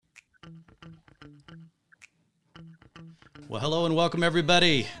Well, hello and welcome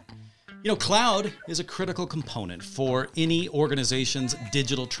everybody. Cloud is a critical component for any organization's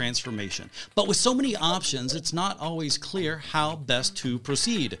digital transformation. But with so many options, it's not always clear how best to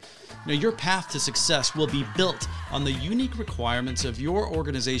proceed. Your path to success will be built on the unique requirements of your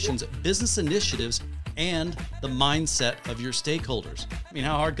organization's business initiatives and the mindset of your stakeholders.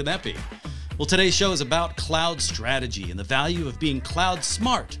 How hard could that be? Well, today's show is about cloud strategy and the value of being cloud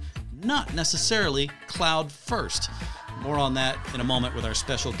smart, not necessarily cloud first. More on that in a moment with our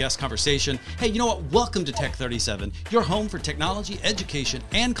special guest conversation. Hey, you know what? Welcome to Tech 37, your home for technology, education,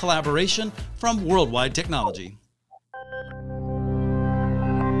 and collaboration from Worldwide Technology.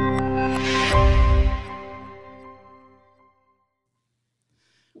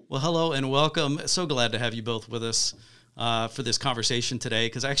 Well, hello and welcome. So glad to have you both with us for this conversation today.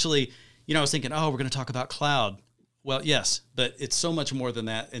 Because actually, I was thinking, we're going to talk about cloud. Well, yes, but it's so much more than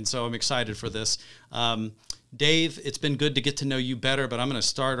that. And so I'm excited for this. Dave, it's been good to get to know you better, but I'm going to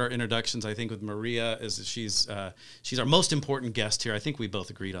start our introductions, I think, with Maria, as she's our most important guest here. I think we both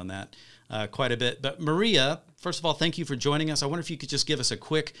agreed on that quite a bit. But Maria, first of all, thank you for joining us. I wonder if you could just give us a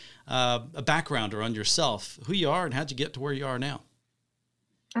quick a backgrounder on yourself, who you are, and how'd you get to where you are now?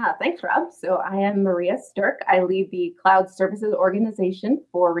 Thanks, Rob. So I am Maria Stirk. I lead the Cloud Services Organization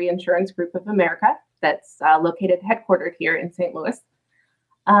for Reinsurance Group of America that's headquartered here in St. Louis.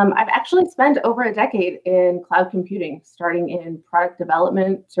 I've actually spent over a decade in cloud computing, starting in product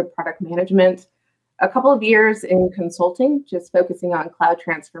development to product management, a couple of years in consulting, just focusing on cloud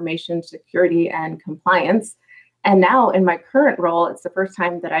transformation, security, and compliance. And now in my current role, it's the first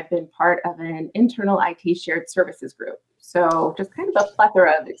time that I've been part of an internal IT shared services group. So just kind of a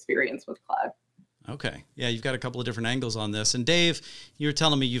plethora of experience with cloud. Okay. Yeah, you've got a couple of different angles on this. And Dave, you were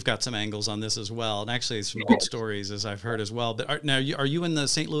telling me you've got some angles on this as well. And actually, some good stories, as I've heard as well. But are you in the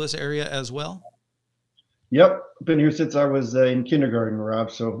St. Louis area as well? Yep. Been here since I was in kindergarten, Rob.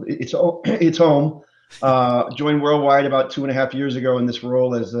 So it's home. Joined Worldwide about 2.5 years ago in this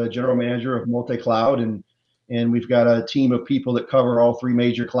role as a general manager of multi-cloud. And we've got a team of people that cover all three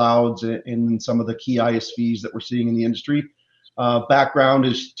major clouds and some of the key ISVs that we're seeing in the industry. Background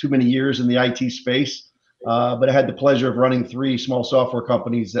is too many years in the IT space, but I had the pleasure of running 3 small software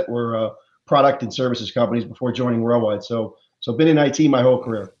companies that were product and services companies before joining Worldwide. So been in IT my whole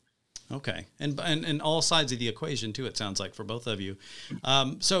career. Okay. And all sides of the equation too, it sounds like, for both of you.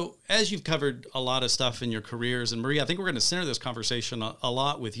 So as you've covered a lot of stuff in your careers, and Maria, I think we're going to center this conversation a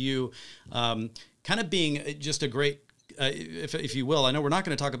lot with you, kind of being just a great, if you will, I know we're not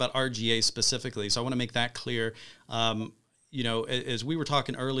going to talk about RGA specifically, so I want to make that clear. As we were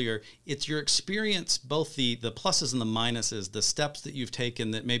talking earlier, it's your experience, both the pluses and the minuses, the steps that you've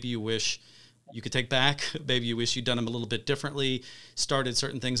taken that maybe you wish you could take back, maybe you wish you'd done them a little bit differently, started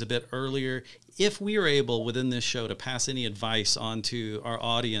certain things a bit earlier. If we are able within this show to pass any advice on to our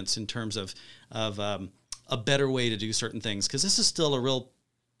audience in terms of a better way to do certain things, because this is still a real,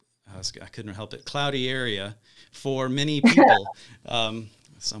 I couldn't help it, cloudy area for many people.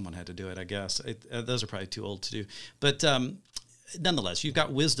 Someone had to do it, I guess. Those are probably too old to do. But nonetheless, you've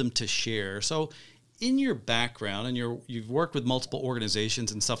got wisdom to share. So in your background, and you've worked with multiple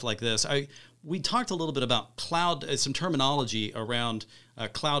organizations and stuff like this, we talked a little bit about cloud, some terminology around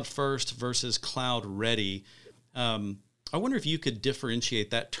cloud first versus cloud ready. I wonder if you could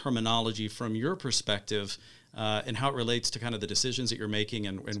differentiate that terminology from your perspective and how it relates to kind of the decisions that you're making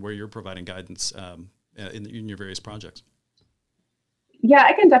and where you're providing guidance in your various projects. Yeah,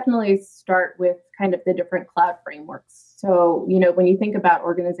 I can definitely start with kind of the different cloud frameworks. So, when you think about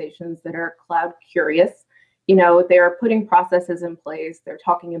organizations that are cloud curious, they're putting processes in place. They're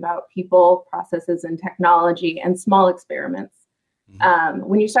talking about people, processes, and technology and small experiments. Mm-hmm.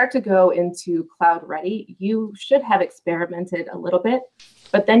 When you start to go into cloud ready, you should have experimented a little bit,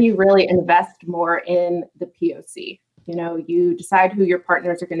 but then you really invest more in the POC. You decide who your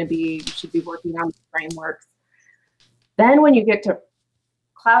partners are going to be. You should be working on the frameworks. Then when you get to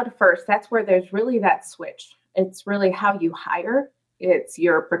cloud first, that's where there's really that switch. It's really how you hire. It's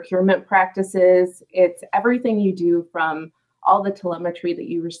your procurement practices. It's everything you do, from all the telemetry that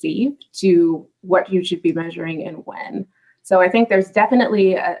you receive to what you should be measuring and when. So I think there's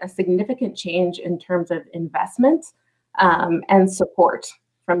definitely a significant change in terms of investment and support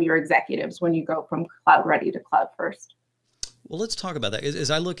from your executives when you go from cloud ready to cloud first. Well, let's talk about that. As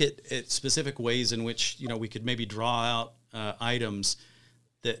I look at specific ways in which we could maybe draw out items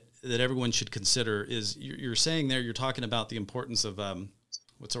that everyone should consider, is you're saying there, you're talking about the importance of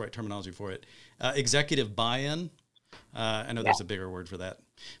what's the right terminology for it? Executive buy-in. I know there's a bigger word for that,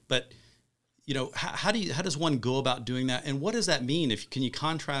 but how does one go about doing that, and what does that mean? Can you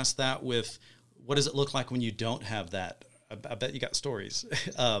contrast that with what does it look like when you don't have that I bet you got stories.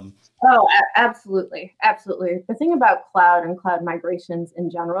 Oh, absolutely. Absolutely. The thing about cloud and cloud migrations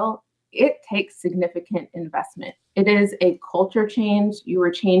in general, it takes significant investment. It is a culture change. You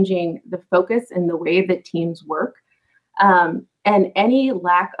are changing the focus and the way that teams work. And any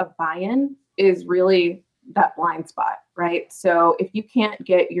lack of buy-in is really that blind spot, right? So if you can't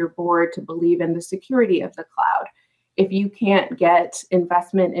get your board to believe in the security of the cloud, if you can't get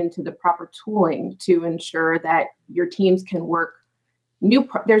investment into the proper tooling to ensure that your teams can work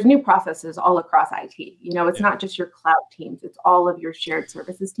there's new processes all across IT. You know, it's not just your cloud teams, it's all of your shared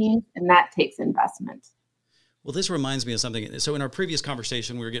services teams, and that takes investment. Well, this reminds me of something. So in our previous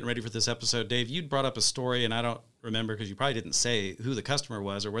conversation, we were getting ready for this episode, Dave, you'd brought up a story, and I don't remember because you probably didn't say who the customer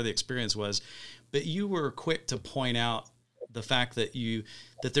was or where the experience was, but you were quick to point out the fact that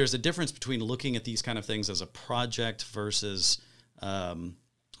there's a difference between looking at these kind of things as a project versus,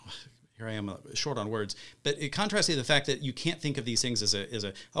 here I am short on words, but it contrasts to the fact that you can't think of these things as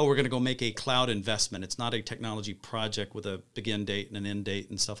we're going to go make a cloud investment. It's not a technology project with a begin date and an end date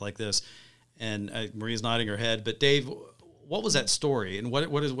and stuff like this. And Maria's nodding her head, but Dave, what was that story, and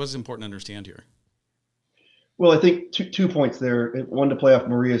what is important to understand here? Well, I think two points there. One to play off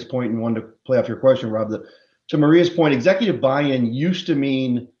Maria's point, and one to play off your question, Rob. To Maria's point, executive buy-in used to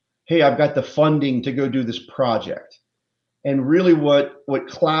mean, hey, I've got the funding to go do this project. And really what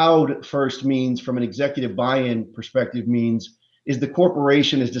cloud first means from an executive buy-in perspective means is the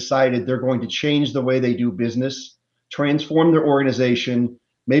corporation has decided they're going to change the way they do business, transform their organization,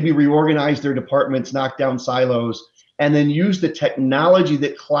 maybe reorganize their departments, knock down silos, and then use the technology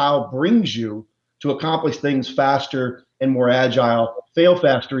that cloud brings you to accomplish things faster and more agile. Fail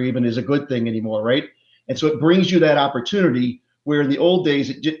faster even is a good thing anymore, right? And so it brings you that opportunity where in the old days,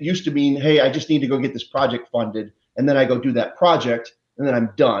 it used to mean, hey, I just need to go get this project funded, and then I go do that project, and then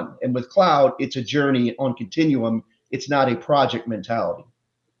I'm done. And with cloud, it's a journey on continuum. It's not a project mentality.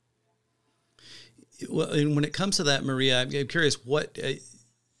 Well, and when it comes to that, Maria, I'm curious what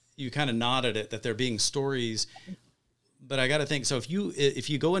you kind of nodded at, that there being stories, but I got to think, so if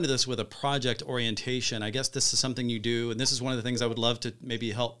you go into this with a project orientation, I guess this is something you do, and this is one of the things I would love to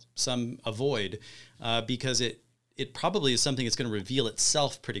maybe help some avoid, because it probably is something that's going to reveal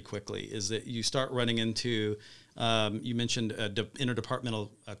itself pretty quickly, is that you start running into, you mentioned interdepartmental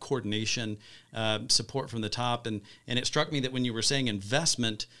coordination, support from the top, and it struck me that when you were saying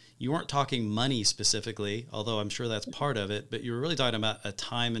investment, you weren't talking money specifically, although I'm sure that's part of it, but you were really talking about a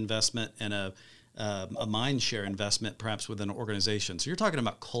time investment and a mind share investment perhaps within an organization. So you're talking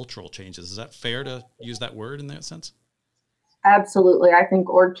about cultural changes. Is that fair to use that word in that sense? Absolutely. I think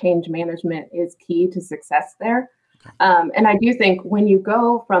org change management is key to success there. Okay. And I do think when you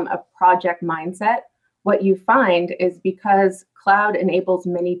go from a project mindset, what you find is because cloud enables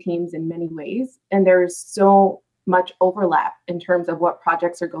many teams in many ways, and there's so much overlap in terms of what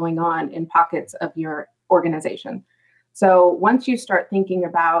projects are going on in pockets of your organization. So once you start thinking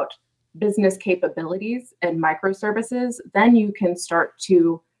about business capabilities and microservices, then you can start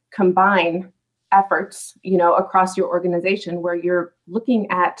to combine efforts, across your organization where you're looking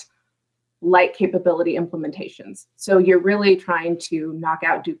at light capability implementations. So you're really trying to knock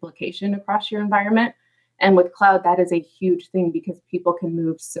out duplication across your environment. And with cloud, that is a huge thing because people can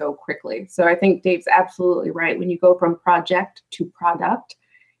move so quickly. So I think Dave's absolutely right. When you go from project to product,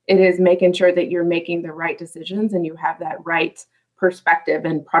 it is making sure that you're making the right decisions and you have that right perspective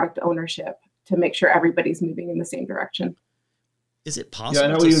and product ownership to make sure everybody's moving in the same direction. Is it possible?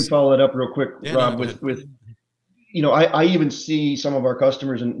 Yeah, I know we even follow that up real quick, Rob, with I even see some of our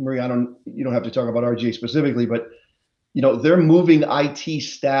customers, and Maria, you don't have to talk about RGA specifically, but they're moving IT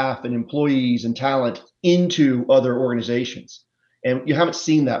staff and employees and talent into other organizations. And you haven't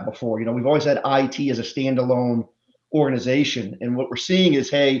seen that before. We've always had IT as a standalone organization. And what we're seeing is,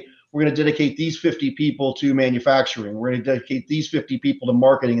 hey, we're going to dedicate these 50 people to manufacturing. We're going to dedicate these 50 people to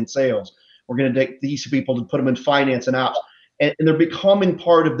marketing and sales. We're going to dedicate these people to put them in finance and ops. And they're becoming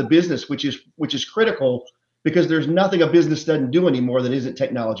part of the business, which is critical because there's nothing a business doesn't do anymore that isn't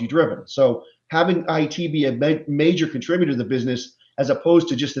technology driven. So having IT be a major contributor to the business as opposed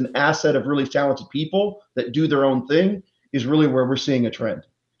to just an asset of really talented people that do their own thing is really where we're seeing a trend.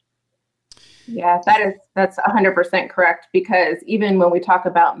 Yeah, that's 100% correct, because even when we talk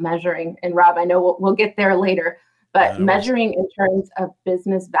about measuring, and Rob, I know we'll get there later, but measuring in terms of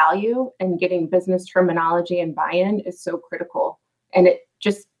business value and getting business terminology and buy-in is so critical. And it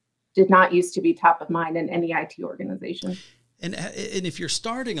just did not used to be top of mind in any IT organization. And if you're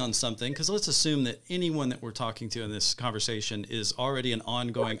starting on something, because let's assume that anyone that we're talking to in this conversation is already an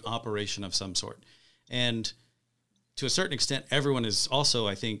ongoing operation of some sort. And to a certain extent, everyone is also,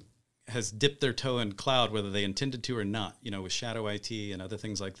 I think, has dipped their toe in cloud, whether they intended to or not, with shadow IT and other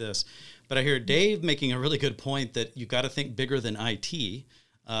things like this. But I hear Dave making a really good point that you got to think bigger than IT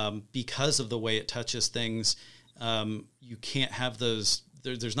because of the way it touches things. You can't have those,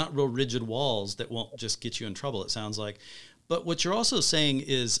 there's not real rigid walls that won't just get you in trouble, it sounds like. But what you're also saying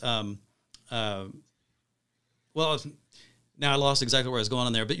is, now I lost exactly where I was going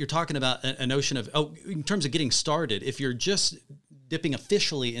on there, but you're talking about a notion of, in terms of getting started, if you're just dipping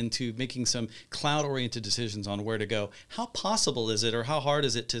officially into making some cloud-oriented decisions on where to go, how possible is it, or how hard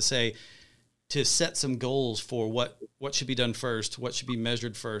is it to set some goals for what should be done first, what should be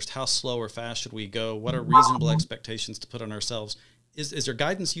measured first, how slow or fast should we go, what are reasonable expectations to put on ourselves? Is there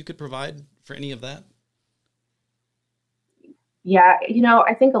guidance you could provide for any of that? Yeah,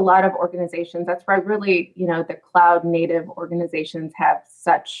 I think a lot of organizations, that's why really, the cloud native organizations have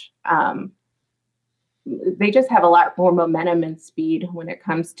such, they just have a lot more momentum and speed when it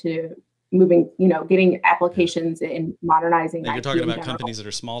comes to moving, getting applications and modernizing. Now you're talking about companies that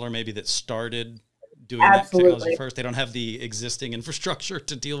are smaller, maybe that started doing Absolutely. that technology first. They don't have the existing infrastructure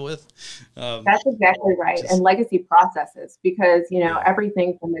to deal with. That's exactly right. And legacy processes, because,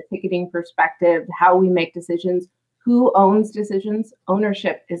 everything from the ticketing perspective, how we make decisions, who owns decisions.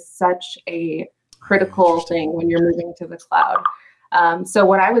 Ownership is such a critical thing when you're moving to the cloud. So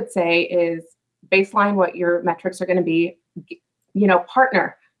what I would say is baseline what your metrics are going to be,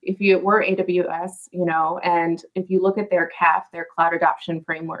 partner. If you were AWS, and if you look at their CAF, their cloud adoption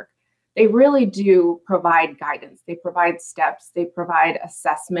framework, they really do provide guidance. They provide steps. They provide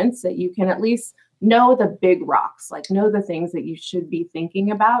assessments that you can at least know the big rocks, like know the things that you should be thinking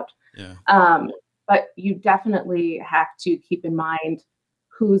about. Yeah. But you definitely have to keep in mind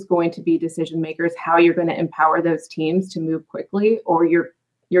who's going to be decision makers, how you're going to empower those teams to move quickly, or you're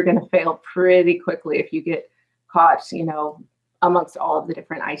going to fail pretty quickly if you get caught, amongst all of the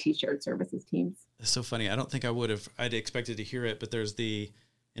different IT shared services teams. It's so funny. I don't think I'd expected to hear it, but there's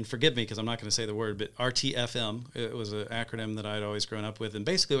and forgive me because I'm not going to say the word, but RTFM, it was an acronym that I'd always grown up with. And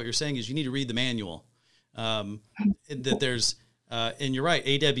basically what you're saying is you need to read the manual. That there's, and you're right,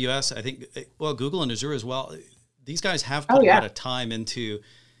 AWS, I think, Google and Azure as well. These guys have put a lot of time into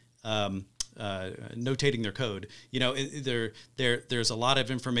notating their code. There's a lot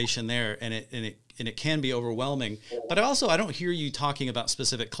of information there, and it can be overwhelming. But I don't hear you talking about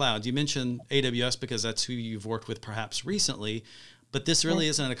specific clouds. You mentioned AWS because that's who you've worked with perhaps recently, but this really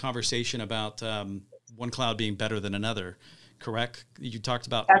isn't a conversation about one cloud being better than another, correct? You talked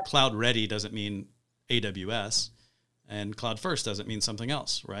about cloud ready doesn't mean AWS, and cloud first doesn't mean something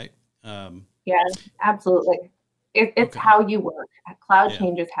else, right? Yeah, absolutely. It's how you work. Cloud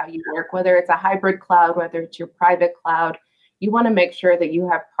changes how you work, whether it's a hybrid cloud, whether it's your private cloud. You want to make sure that you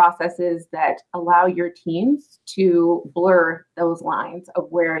have processes that allow your teams to blur those lines of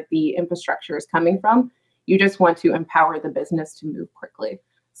where the infrastructure is coming from. You just want to empower the business to move quickly.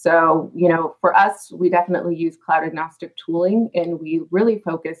 So, for us, we definitely use cloud agnostic tooling, and we really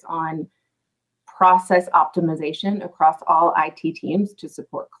focus on process optimization across all IT teams to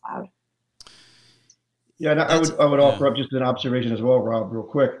support cloud. Yeah, and I would offer up just an observation as well, Rob, real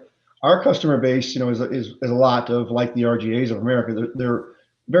quick. Our customer base, is a lot of like the RGAs of America. They're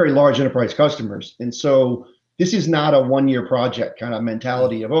very large enterprise customers, and so this is not a one-year project kind of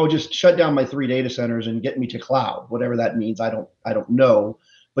mentality of just shut down my 3 data centers and get me to cloud, whatever that means. I don't know,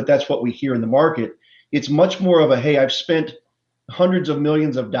 but that's what we hear in the market. It's much more of a, hey, I've spent hundreds of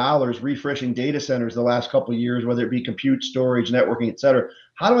millions of dollars refreshing data centers the last couple of years, whether it be compute, storage, networking, et cetera.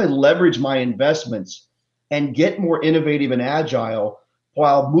 How do I leverage my investments and get more innovative and agile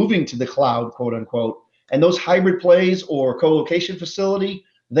while moving to the cloud, quote unquote? And those hybrid plays or co-location facility,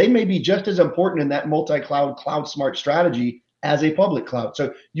 they may be just as important in that multi-cloud, cloud smart strategy as a public cloud.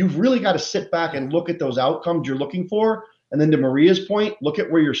 So you've really got to sit back and look at those outcomes you're looking for. And then to Maria's point, look at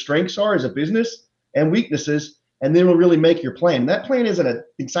where your strengths are as a business and weaknesses, and then we'll really make your plan. That plan isn't an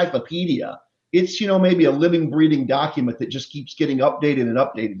encyclopedia. It's, maybe a living, breathing document that just keeps getting updated and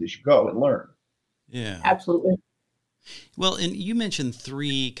updated as you go and learn. Yeah, absolutely. Well, and you mentioned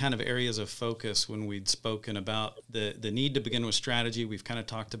 3 kind of areas of focus when we'd spoken about the need to begin with strategy. We've kind of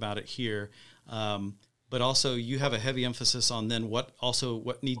talked about it here, but also you have a heavy emphasis on then what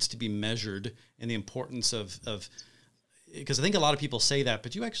needs to be measured and the importance of because I think a lot of people say that,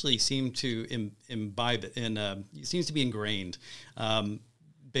 but you actually seem to imbibe it, and it seems to be ingrained.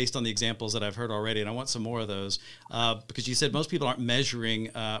 Based on the examples that I've heard already, and I want some more of those, because you said most people aren't measuring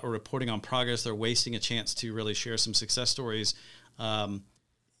or reporting on progress. They're wasting a chance to really share some success stories,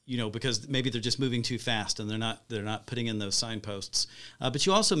 because maybe they're just moving too fast and they're not putting in those signposts. But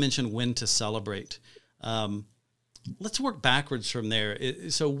you also mentioned when to celebrate. Let's work backwards from there.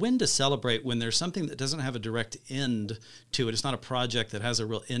 So when to celebrate when there's something that doesn't have a direct end to it? It's not a project that has a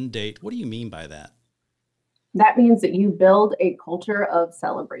real end date. What do you mean by that? That means that you build a culture of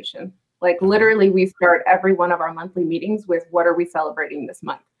celebration. Like literally, we start every one of our monthly meetings with what are we celebrating this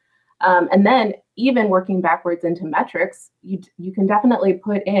month? And then even working backwards into metrics, you can definitely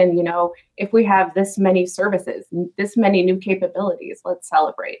put in, if we have this many services, this many new capabilities, let's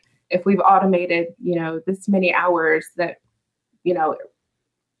celebrate. If we've automated, this many hours that,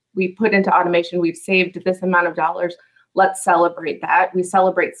 we put into automation, we've saved this amount of dollars, let's celebrate that. We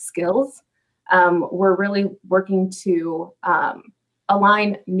celebrate skills. We're really working to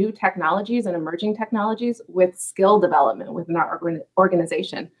align new technologies and emerging technologies with skill development within our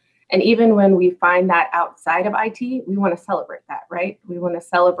organization. And even when we find that outside of IT, we want to celebrate that, right? We want to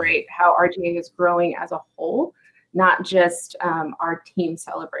celebrate how RGA is growing as a whole, not just our team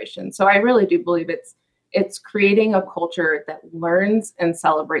celebration. So I really do believe it's creating a culture that learns and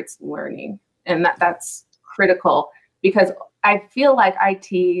celebrates learning. And that's critical, because I feel like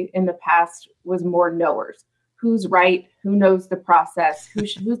IT in the past was more knowers. Who's right? Who knows the process?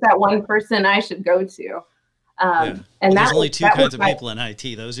 Who's that one person I should go to? And there's only two kinds of people in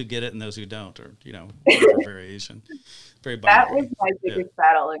IT: those who get it and those who don't, or variation. Very binary. That was my biggest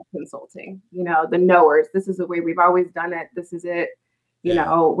battle in consulting. The knowers. This is the way we've always done it. This is it.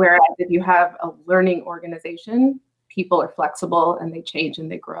 Whereas if you have a learning organization, people are flexible and they change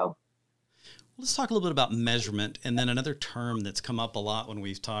and they grow. Let's talk a little bit about measurement. And then another term that's come up a lot when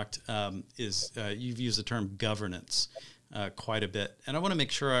we've talked is you've used the term governance quite a bit. And I want to make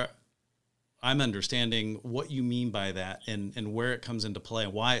sure I'm understanding what you mean by that and where it comes into play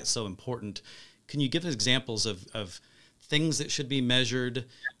and why it's so important. Can you give us examples of things that should be measured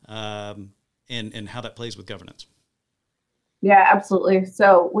and how that plays with governance? Yeah, absolutely.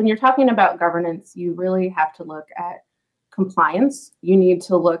 So when you're talking about governance, you really have to look at compliance. You need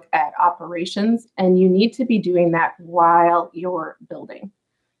to look at operations, and you need to be doing that while you're building.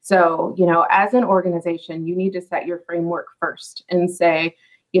 So, as an organization, you need to set your framework first and say,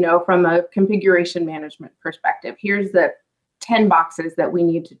 from a configuration management perspective, here's the 10 boxes that we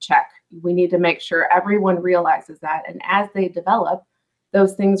need to check. We need to make sure everyone realizes that. And as they develop,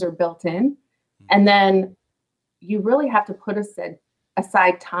 those things are built in. And then you really have to put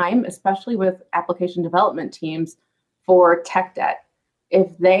aside time, especially with application development teams, for tech debt.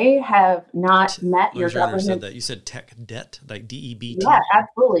 If they have not met your governance. Said that. You said tech debt, like DEBT? Yeah,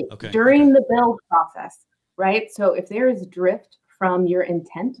 absolutely. Okay. During the build process, right? So if there is drift from your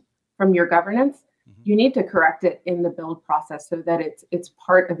intent, from your governance, you need to correct it in the build process so that it's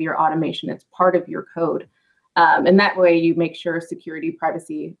part of your automation, it's part of your code. And that way you make sure security,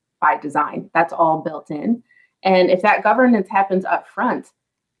 privacy by design, that's all built in. And if that governance happens up front,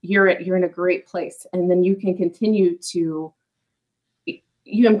 you're in a great place. And then you can continue to,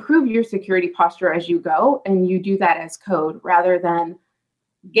 you improve your security posture as you go, and you do that as code rather than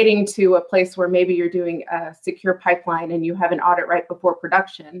getting to a place where maybe you're doing a secure pipeline and you have an audit right before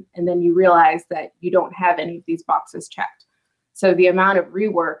production, and then you realize that you don't have any of these boxes checked. So the amount of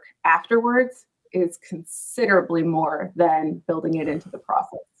rework afterwards is considerably more than building it into the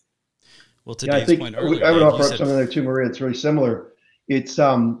process. Well, to Dave's point earlier, I would offer up something there too, Maria. It's really similar. It's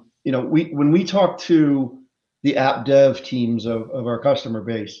when we talk to the app dev teams of our customer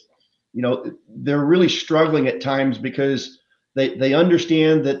base, they're really struggling at times because they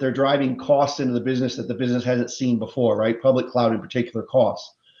understand that they're driving costs into the business that the business hasn't seen before, right? Public cloud in particular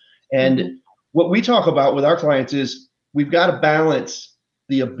costs. And what we talk about with our clients is we've got to balance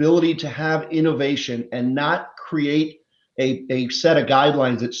the ability to have innovation and not create a set of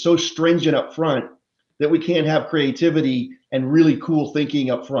guidelines that's so stringent up front that we can't have creativity and really cool thinking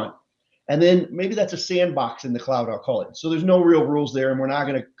up front. And then maybe that's a sandbox in the cloud, I'll call it. So there's no real rules there, and we're not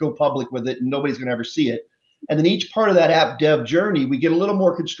going to go public with it, and nobody's going to ever see it. And then each part of that app dev journey, we get a little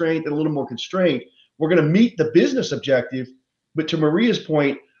more constraint and a little more constraint. We're going to meet the business objective. But to Maria's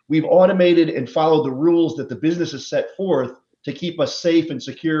point, we've automated and followed the rules that the business has set forth to keep us safe and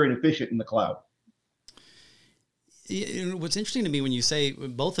secure and efficient in the cloud. What's interesting to me when you say,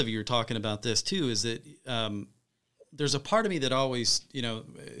 both of you are talking about this too, is that there's a part of me that always,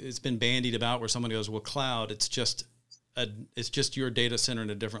 it's been bandied about where someone goes, well, cloud, it's just your data center in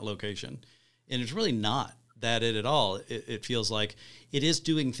a different location. And it's really not that at all. It feels like it is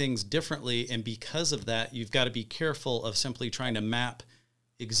doing things differently. And because of that, you've got to be careful of simply trying to map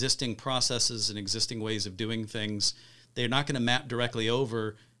existing processes and existing ways of doing things. They're not going to map directly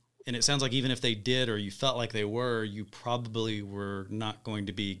over. And it sounds like even if they did, or you felt like they were, you probably were not going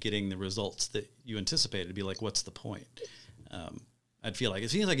to be getting the results that you anticipated. It'd be like, what's the point? I'd feel like it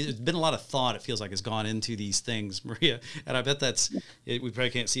seems like it's been a lot of thought. It feels like it's gone into these things, Maria, and I bet we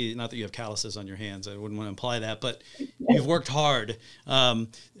probably can't see. Not that you have calluses on your hands. I wouldn't want to imply that, but you've worked hard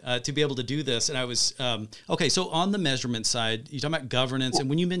to be able to do this. And I was okay. So on the measurement side, you talk about governance, and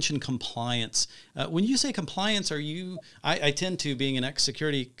when you mention compliance, when you say compliance, I tend to, being an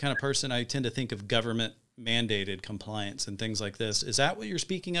ex-security kind of person, I tend to think of government mandated compliance and things like this. Is that what you're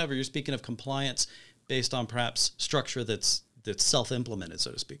speaking of, or you're speaking of compliance based on perhaps structure that's self-implemented,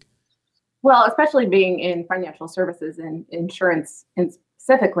 so to speak? Well, especially being in financial services and insurance, and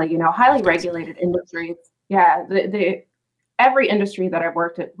specifically, highly regulated industries. Yeah, every industry that I've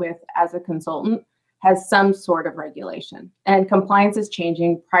worked with as a consultant has some sort of regulation, and compliance is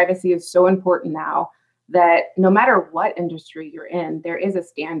changing. Privacy is so important now that no matter what industry you're in, there is a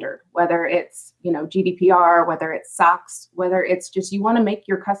standard, whether it's, GDPR, whether it's SOX, whether it's just you want to make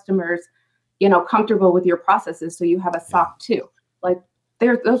your customers comfortable with your processes, so you have a SOC too. Like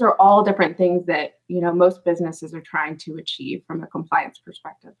those are all different things that most businesses are trying to achieve from a compliance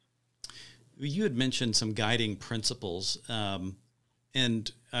perspective. You had mentioned some guiding principles,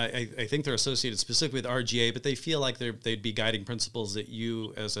 and I think they're associated specifically with RGA, but they feel like they'd be guiding principles that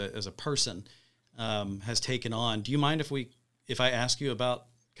you as a person has taken on. Do you mind if I ask you about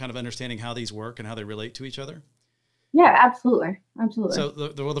kind of understanding how these work and how they relate to each other? Yeah, absolutely. Absolutely. So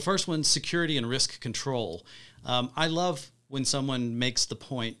the first one, security and risk control. I love when someone makes the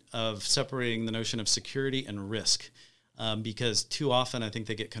point of separating the notion of security and risk, because too often I think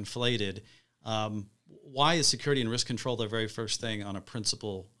they get conflated. Why is security and risk control the very first thing on a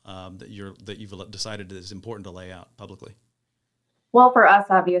principle that you've decided is important to lay out publicly? Well, for us,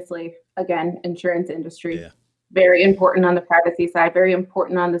 obviously, again, insurance industry. Yeah. Very important on the privacy side, very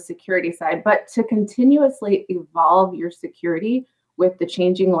important on the security side. But to continuously evolve your security with the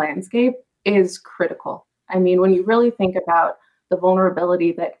changing landscape is critical. I mean, when you really think about the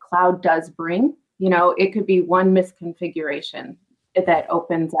vulnerability that cloud does bring, it could be one misconfiguration that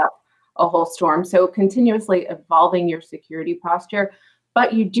opens up a whole storm. So continuously evolving your security posture,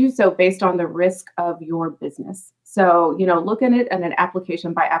 but you do so based on the risk of your business. So, look at it on an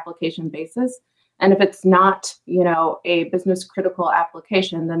application by application basis. And if it's not, a business critical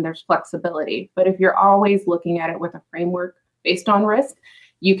application, then there's flexibility. But if you're always looking at it with a framework based on risk,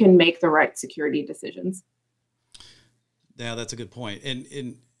 you can make the right security decisions. Yeah, that's a good point.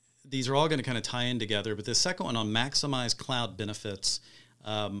 And these are all going to kind of tie in together. But the second one on maximize cloud benefits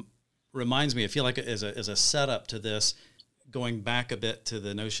reminds me, I feel like as a setup to this, going back a bit to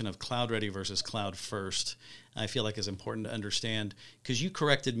the notion of cloud ready versus cloud first, I feel like is important to understand, because you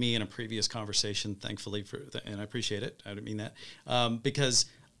corrected me in a previous conversation, thankfully, and I appreciate it. I didn't mean that, because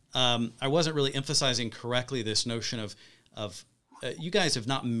I wasn't really emphasizing correctly this notion of you guys have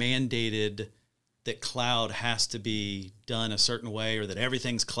not mandated that cloud has to be done a certain way, or that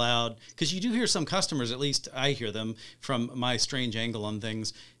everything's cloud. Because you do hear some customers, at least I hear them from my strange angle on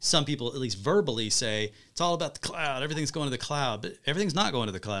things, some people at least verbally say, it's all about the cloud, everything's going to the cloud, but everything's not going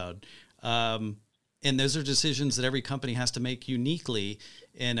to the cloud. And those are decisions that every company has to make uniquely.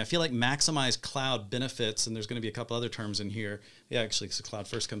 And I feel like maximize cloud benefits, and there's going to be a couple other terms in here. Yeah, actually, cloud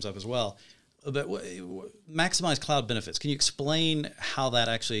first comes up as well. But maximize cloud benefits. Can you explain how that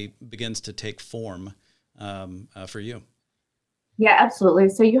actually begins to take form for you? Yeah, absolutely.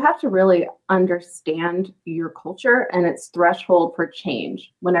 So you have to really understand your culture and its threshold for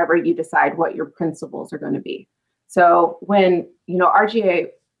change whenever you decide what your principles are going to be. So when, RGA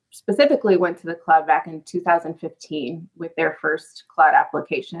specifically went to the cloud back in 2015 with their first cloud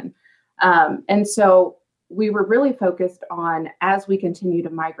application. And so we were really focused on, as we continue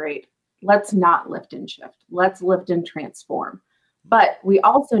to migrate, let's not lift and shift. Let's lift and transform. But we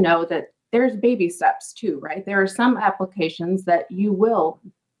also know that there's baby steps too, right? There are some applications that you will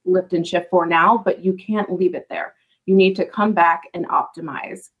lift and shift for now, but you can't leave it there. You need to come back and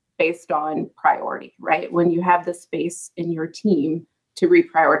optimize based on priority, right? When you have the space in your team to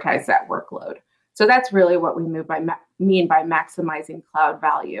reprioritize that workload. So that's really what we mean by maximizing cloud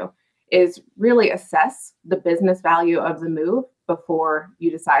value, is really assess the business value of the move before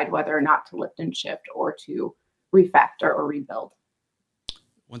you decide whether or not to lift and shift or to refactor or rebuild.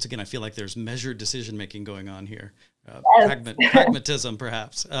 Once again, I feel like there's measured decision-making going on here. Yes. Pragmatism,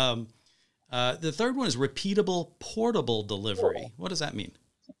 perhaps. The third one is repeatable, portable delivery. What does that mean?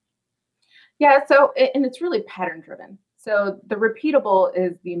 Yeah, so, and it's really pattern-driven. So the repeatable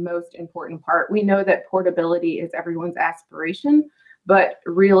is the most important part. We know that portability is everyone's aspiration, but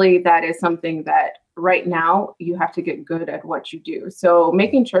really that is something that right now you have to get good at what you do. So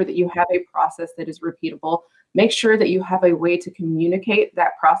making sure that you have a process that is repeatable, make sure that you have a way to communicate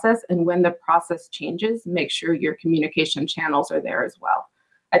that process. And when the process changes, make sure your communication channels are there as well.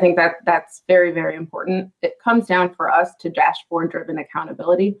 I think that that's very, very important. It comes down for us to dashboard-driven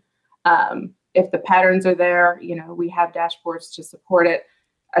accountability. If the patterns are there, we have dashboards to support it.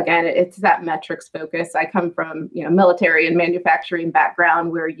 Again, it's that metrics focus. I come from, military and manufacturing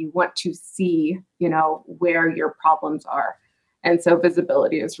background where you want to see, where your problems are. And so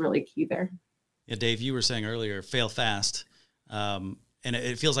visibility is really key there. Yeah, Dave, you were saying earlier, fail fast. And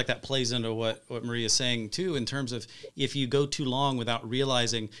it feels like that plays into what Maria is saying too, in terms of if you go too long without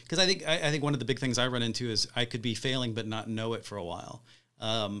realizing, because I think one of the big things I run into is I could be failing but not know it for a while.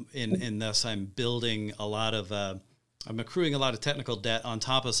 And thus I'm building a lot of, I'm accruing a lot of technical debt on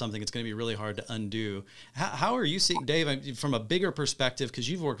top of something it's going to be really hard to undo. How are you seeing, Dave, from a bigger perspective, because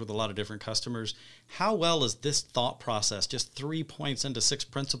you've worked with a lot of different customers, how well is this thought process, just 3 points into 6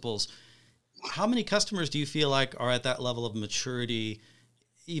 principles? How many customers do you feel like are at that level of maturity,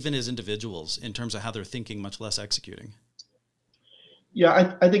 even as individuals, in terms of how they're thinking, much less executing?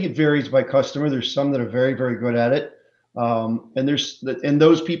 Yeah, I think it varies by customer. There's some that are very, very good at it. And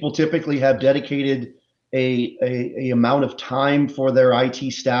those people typically have dedicated a amount of time for their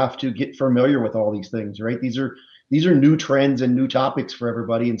IT staff to get familiar with all these things, right? These are new trends and new topics for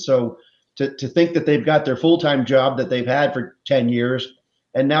everybody. And so to think that they've got their full-time job that they've had for 10 years,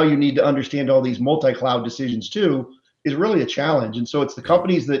 and now you need to understand all these multi-cloud decisions too, is really a challenge. And so it's the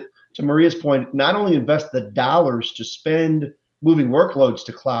companies that, to Maria's point, not only invest the dollars to spend moving workloads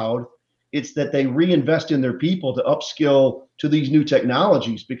to cloud, it's that they reinvest in their people to upskill to these new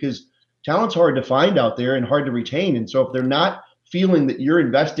technologies, because talent's hard to find out there and hard to retain. And so if they're not feeling that you're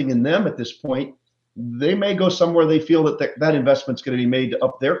investing in them at this point, they may go somewhere they feel that investment's going to be made to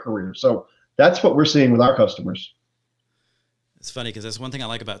up their career. So that's what we're seeing with our customers. It's funny because that's one thing I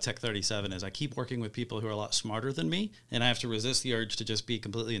like about Tech 37 is I keep working with people who are a lot smarter than me, and I have to resist the urge to just be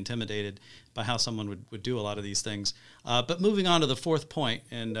completely intimidated by how someone would do a lot of these things. But moving on to the fourth point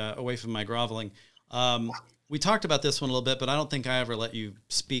and away from my groveling, we talked about this one a little bit, but I don't think I ever let you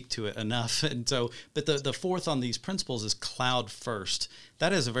speak to it enough. And so, but the fourth on these principles is cloud first.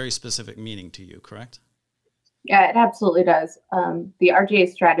 That has a very specific meaning to you, correct? Yeah, it absolutely does. The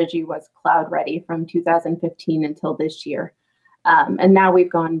RGA strategy was cloud ready from 2015 until this year. And now we've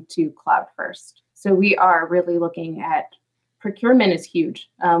gone to cloud first. So we are really looking at procurement is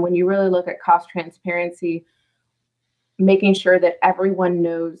huge. When you really look at cost transparency, making sure that everyone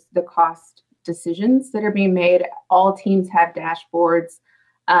knows the cost decisions that are being made. All teams have dashboards,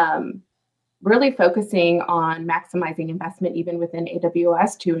 really focusing on maximizing investment even within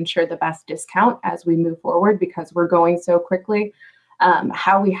AWS to ensure the best discount as we move forward, because we're going so quickly.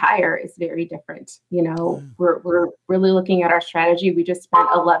 How we hire is very different. We're really looking at our strategy. We just spent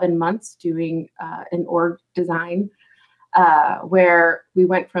 11 months doing an org design where we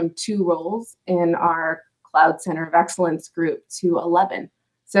went from 2 roles in our Cloud Center of Excellence group to 11.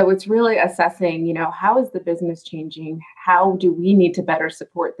 So it's really assessing, how is the business changing? How do we need to better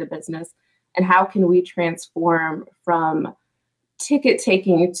support the business? And how can we transform from ticket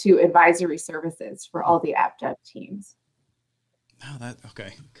taking to advisory services for all the app dev teams? Oh,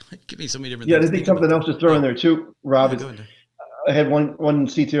 okay. Give me so many different things. Yeah, I think something else to throw in there too, Rob. Yeah, I had one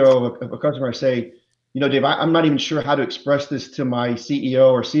CTO of a customer say, Dave, I'm not even sure how to express this to my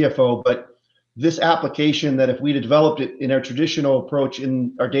CEO or CFO, but this application that if we'd have developed it in our traditional approach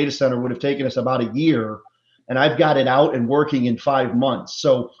in our data center would have taken us about a year, and I've got it out and working in 5 months.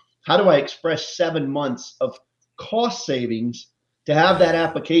 So how do I express 7 months of cost savings to have that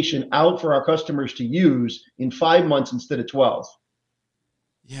application out for our customers to use in 5 months instead of 12?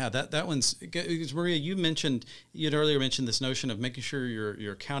 Yeah, that one's, Maria, you'd earlier mentioned this notion of making sure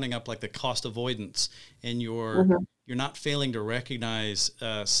you're counting up like the cost avoidance, and you're not failing to recognize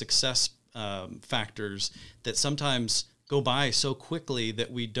success factors that sometimes go by so quickly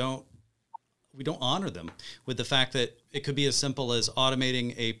that we don't honor them with the fact that it could be as simple as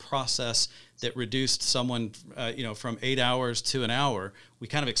automating a process that reduced someone, from 8 hours to an hour. We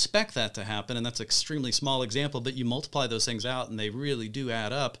kind of expect that to happen, and that's an extremely small example, but you multiply those things out and they really do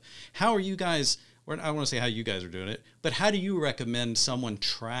add up. How are you guys, or I don't want to say how you guys are doing it, but how do you recommend someone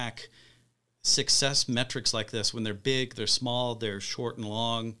track success metrics like this when they're big, they're small, they're short and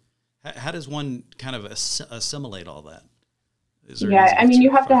long? How does one kind of assimilate all that? Yeah, I mean, you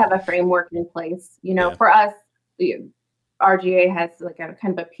have to have a framework in place. For us, the RGA has like a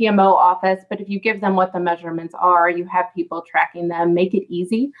kind of a PMO office, but if you give them what the measurements are, you have people tracking them, make it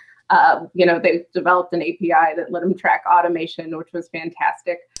easy. They developed an API that let them track automation, which was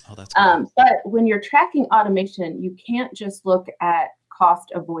fantastic. Oh, that's cool. But when you're tracking automation, you can't just look at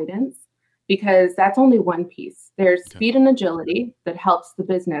cost avoidance because that's only one piece. There's speed and agility that helps the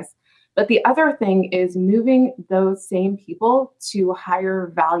business. But the other thing is moving those same people to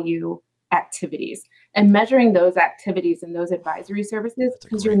higher value activities and measuring those activities and those advisory services,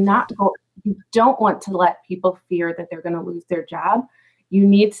 because you don't want to let people fear that they're going to lose their job. You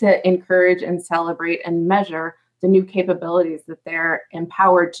need to encourage and celebrate and measure the new capabilities that they're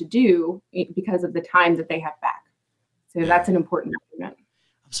empowered to do because of the time that they have back. So that's an important element.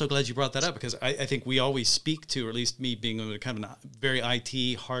 I'm so glad you brought that up, because I think we always speak to, or at least me being a kind of a very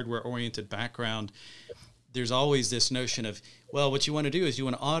IT hardware oriented background, there's always this notion of, well, what you want to do is you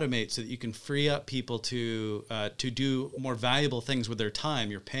want to automate so that you can free up people to do more valuable things with their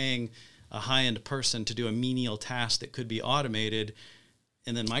time. You're paying a high-end person to do a menial task that could be automated.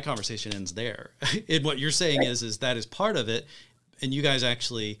 And then my conversation ends there. And what you're saying is that is part of it. And you guys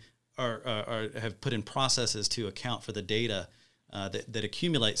actually have put in processes to account for the data that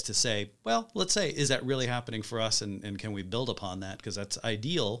accumulates to say, well, let's say, is that really happening for us? And can we build upon that? Because that's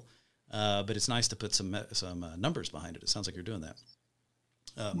ideal. But it's nice to put some numbers behind it. It sounds like you're doing that.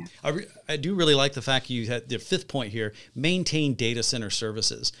 I do really like the fact you had the fifth point here, maintain data center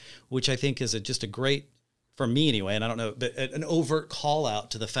services, which I think is just a great, for me anyway, and I don't know, but an overt call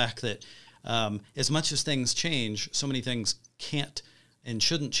out to the fact that as much as things change, so many things can't and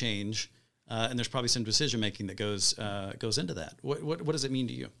shouldn't change. And there's probably some decision making that goes into that. What does it mean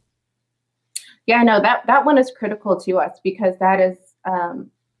to you? Yeah, no, that one is critical to us because that is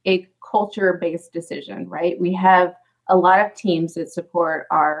a culture-based decision, right? We have a lot of teams that support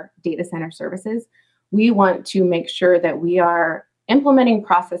our data center services. We want to make sure that we are implementing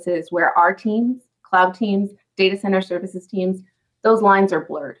processes where our teams, cloud teams, data center services teams, those lines are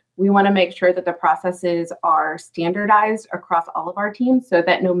blurred. We want to make sure that the processes are standardized across all of our teams so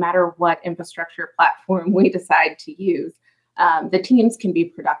that no matter what infrastructure platform we decide to use, the teams can be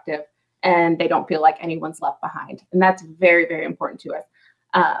productive and they don't feel like anyone's left behind. And that's very, very important to us.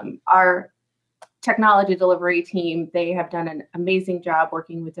 Our technology delivery team, they have done an amazing job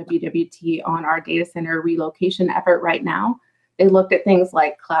working with WWT on our data center relocation effort right now. They looked at things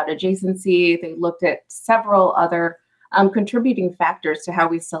like cloud adjacency. They looked at several other contributing factors to how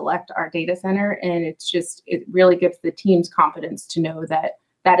we select our data center. And it really gives the teams confidence to know that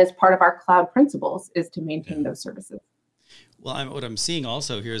that is part of our cloud principles, is to maintain those services. Well, what I'm seeing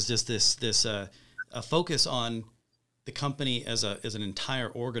also here is just this a focus on the company as an entire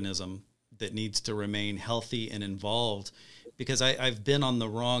organism that needs to remain healthy and involved, because I've been on the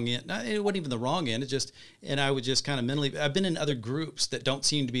wrong end. It wasn't even the wrong end. And I would just kind of mentally, I've been in other groups that don't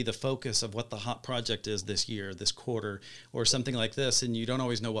seem to be the focus of what the hot project is this year, this quarter, or something like this. And you don't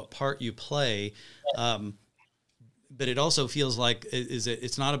always know what part you play. But it also feels like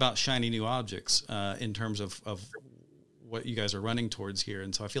it's not about shiny new objects in terms of what you guys are running towards here.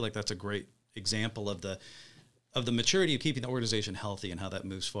 And so I feel like that's a great example of the maturity of keeping the organization healthy and how that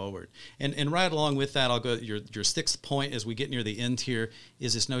moves forward. And right along with that, I'll go, your sixth point as we get near the end here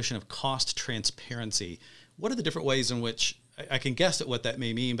is this notion of cost transparency. What are the different ways in which, I can guess at what that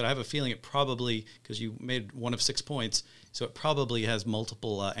may mean, but I have a feeling it probably, because you made one of 6 points, so it probably has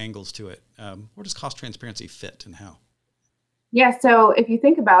multiple angles to it. Where does cost transparency fit and how? Yeah, so if you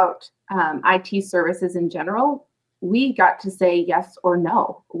think about IT services in general, we got to say yes or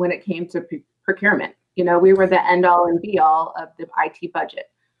no when it came to procurement. You know, we were the end all and be all of the IT budget,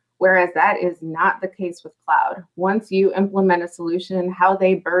 whereas that is not the case with cloud. Once you implement a solution, how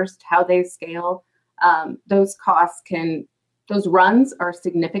they burst, how they scale, those runs are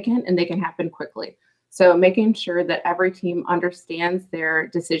significant and they can happen quickly. So making sure that every team understands their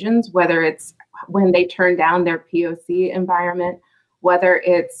decisions, whether it's when they turn down their POC environment, whether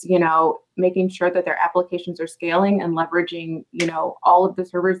it's, making sure that their applications are scaling and leveraging, all of the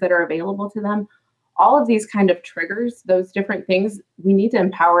servers that are available to them. All of these kind of triggers, those different things, we need to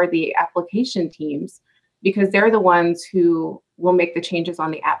empower the application teams because they're the ones who will make the changes on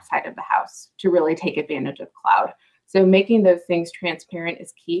the app side of the house to really take advantage of cloud. So making those things transparent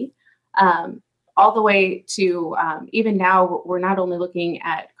is key. All the way to even now, we're not only looking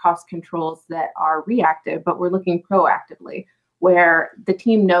at cost controls that are reactive, but we're looking proactively, where the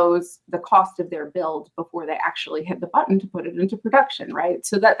team knows the cost of their build before they actually hit the button to put it into production, right?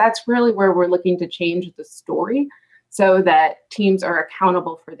 So that's really where we're looking to change the story so that teams are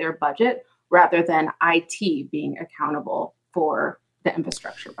accountable for their budget rather than IT being accountable for the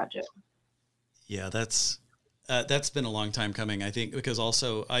infrastructure budget. Yeah, that's been a long time coming, I think, because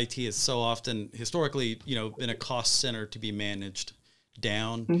also IT is so often historically, been a cost center to be managed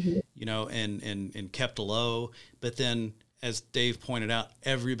down, and kept low. But then as Dave pointed out,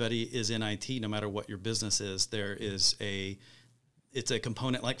 everybody is in IT, no matter what your business is. It's a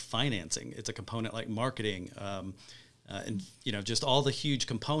component like financing. It's a component like marketing. And just all the huge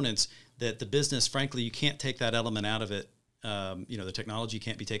components that the business, frankly, you can't take that element out of it. The technology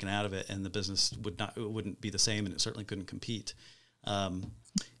can't be taken out of it, and the business wouldn't be the same, and it certainly couldn't compete.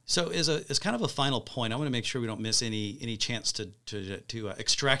 So as kind of a final point, I want to make sure we don't miss any chance to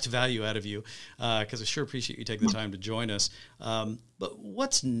extract value out of you, because I sure appreciate you taking the time to join us. But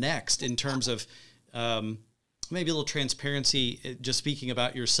what's next in terms of maybe a little transparency, just speaking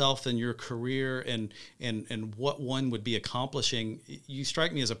about yourself and your career and what one would be accomplishing? You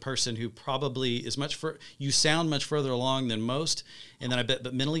strike me as a person who probably is you sound much further along than most. And then I bet,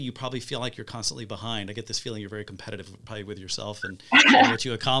 but mentally you probably feel like you're constantly behind. I get this feeling you're very competitive probably with yourself and what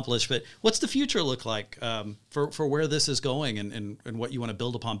you accomplish, but what's the future look like for where this is going and what you want to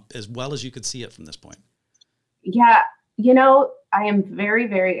build upon as well as you could see it from this point? Yeah. I am very,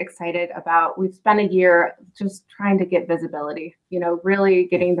 very excited we've spent a year just trying to get visibility, really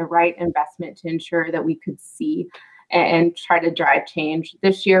getting the right investment to ensure that we could see and try to drive change.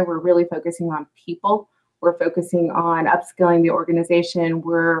 This year, we're really focusing on people. We're focusing on upskilling the organization.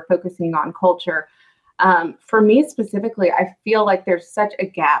 We're focusing on culture. For me specifically, I feel like there's such a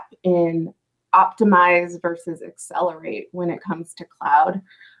gap in optimize versus accelerate when it comes to cloud.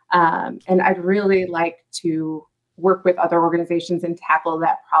 And I'd really like to work with other organizations and tackle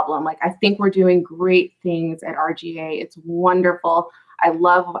that problem. Like, I think we're doing great things at RGA. It's wonderful. I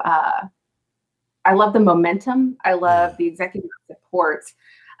love the momentum. I love the executive support.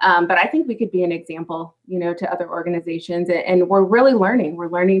 But I think we could be an example, to other organizations. And we're really learning. We're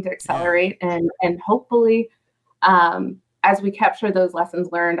learning to accelerate and hopefully, as we capture those lessons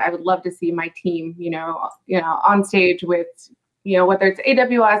learned, I would love to see my team, on stage with, whether it's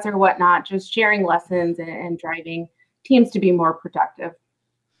AWS or whatnot, just sharing lessons and driving teams to be more productive.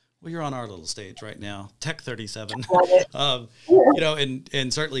 Well, you're on our little stage right now, Tech 37, Love it.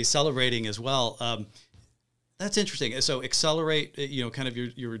 And certainly celebrating as well. That's interesting. So accelerate, kind of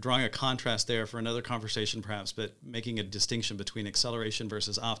you're drawing a contrast there for another conversation perhaps, but making a distinction between acceleration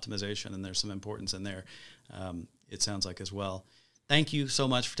versus optimization. And there's some importance in there, it sounds like as well. Thank you so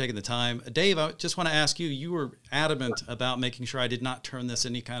much for taking the time. Dave, I just want to ask you were adamant about making sure I did not turn this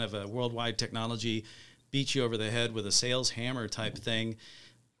any kind of a worldwide technology, beat you over the head with a sales hammer type thing.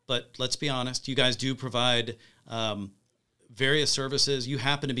 But let's be honest, you guys do provide various services. You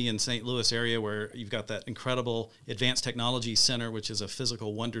happen to be in St. Louis area where you've got that incredible Advanced Technology Center, which is a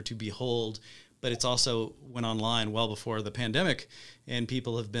physical wonder to behold. But it's also went online well before the pandemic, and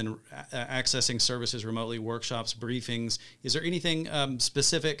people have been accessing services remotely, workshops, briefings. Is there anything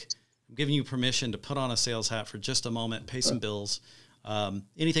specific? I'm giving you permission to put on a sales hat for just a moment, pay some bills.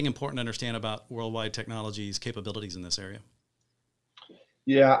 Anything important to understand about Worldwide Technology's capabilities in this area?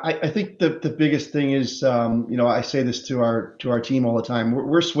 Yeah, I think the biggest thing is, I say this to our team all the time.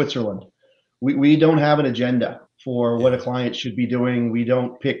 We're Switzerland. We don't have an agenda for what a client should be doing. We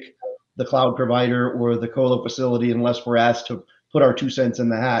don't pick the cloud provider or the colo facility unless we're asked to put our 2 cents in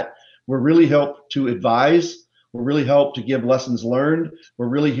the hat. We're really help to advise. We're really help to give lessons learned. We're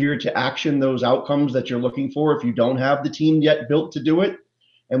really here to action those outcomes that you're looking for if you don't have the team yet built to do it.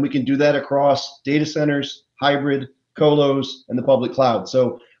 And we can do that across data centers, hybrid, colos, and the public cloud.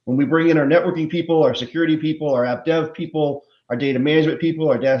 So when we bring in our networking people, our security people, our app dev people, our data management people,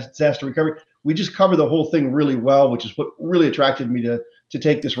 our disaster recovery, we just cover the whole thing really well, which is what really attracted me to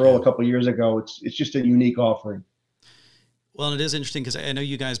take this role a couple of years ago. It's just a unique offering. Well, it is interesting because I know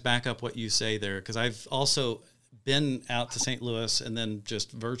you guys back up what you say there, because I've also been out to St. Louis and then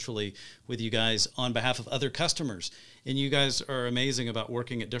just virtually with you guys on behalf of other customers. And you guys are amazing about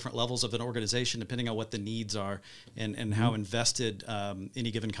working at different levels of an organization, depending on what the needs are and how invested any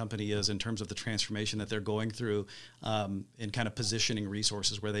given company is in terms of the transformation that they're going through, and kind of positioning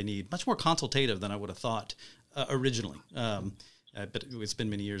resources where they need. Much more consultative than I would have thought originally. But it's been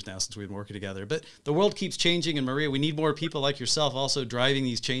many years now since we've been working together. But the world keeps changing, and Maria, we need more people like yourself also driving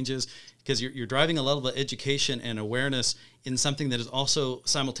these changes, because you're driving a level of education and awareness in something that is also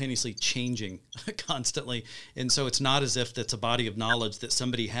simultaneously changing constantly. And so it's not as if that's a body of knowledge that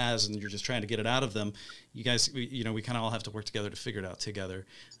somebody has and you're just trying to get it out of them. You guys, we kind of all have to work together to figure it out together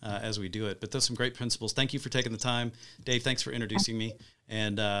as we do it. But those are some great principles. Thank you for taking the time. Dave, thanks for introducing me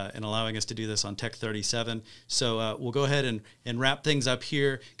and allowing us to do this on Tech 37. So we'll go ahead and wrap things up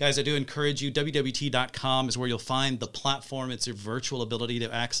here. Guys, I do encourage you, WWT.com is where you'll find the platform. It's your virtual ability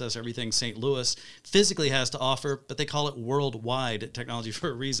to access everything everything St. Louis physically has to offer, but they call it worldwide technology for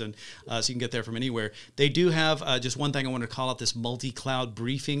a reason, so you can get there from anywhere. They do have just one thing I want to call out, this multi-cloud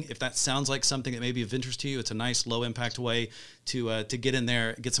briefing. If that sounds like something that may be of interest to you, it's a nice low-impact way to get in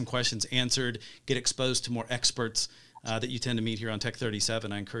there, get some questions answered, get exposed to more experts that you tend to meet here on Tech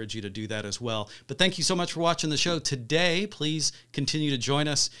 37. I encourage you to do that as well. But thank you so much for watching the show today. Please continue to join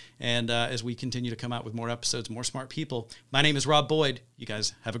us, and as we continue to come out with more episodes, more smart people. My name is Rob Boyd. You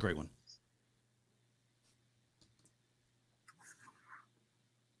guys have a great one.